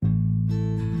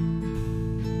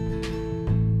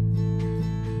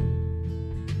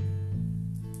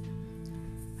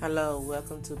Hello,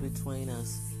 welcome to Between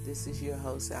Us. This is your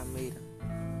host, Almeida.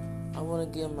 I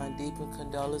want to give my deepest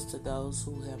condolence to those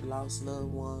who have lost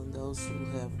loved ones, those who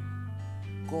have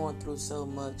gone through so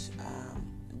much,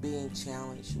 being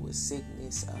challenged with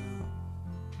sickness,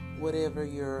 whatever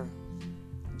your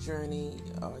journey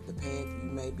or the path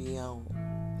you may be on.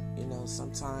 You know,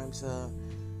 sometimes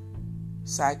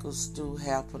cycles do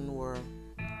happen where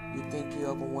you think you're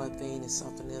over one thing and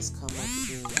something else come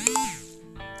up again.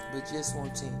 But just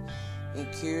want to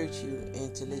encourage you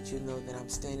and to let you know that I'm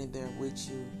standing there with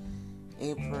you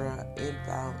in prayer, in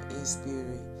thought, in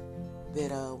spirit,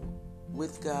 that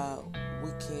with God we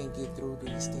can get through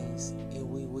these things, and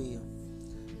we will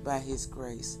by His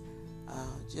grace.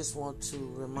 Just want to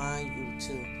remind you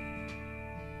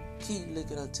to keep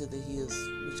looking unto the hills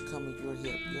which cometh your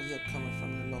help coming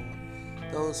from the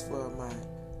Lord. Those for my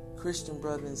Christian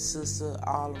brothers and sisters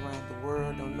all around the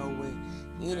world. Don't know when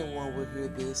anyone will hear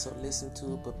this, so listen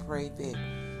to it, but pray that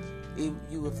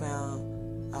you will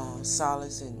find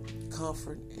solace and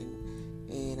comfort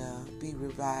and be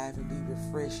revived and be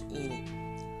refreshed in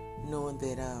it, knowing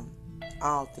that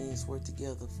all things work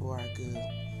together for our good.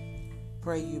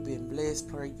 Pray you've been blessed,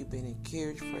 pray you've been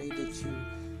encouraged, pray that you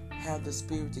have the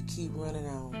spirit to keep running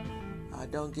on.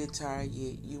 Don't get tired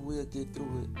yet, you will get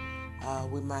through it.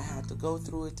 We might have to go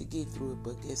through it to get through it,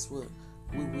 but guess what?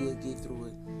 We will get through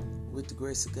it with the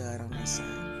grace of God on our side.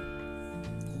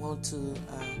 I want to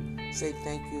say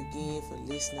thank you again for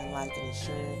listening, liking, and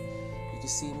sharing. You can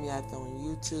see me out there on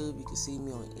YouTube. You can see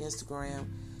me on Instagram.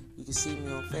 You can see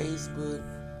me on Facebook.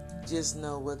 Just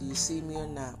know whether you see me or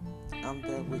not, I'm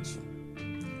there with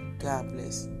you. God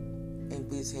bless. And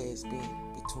this has been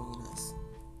Between Us.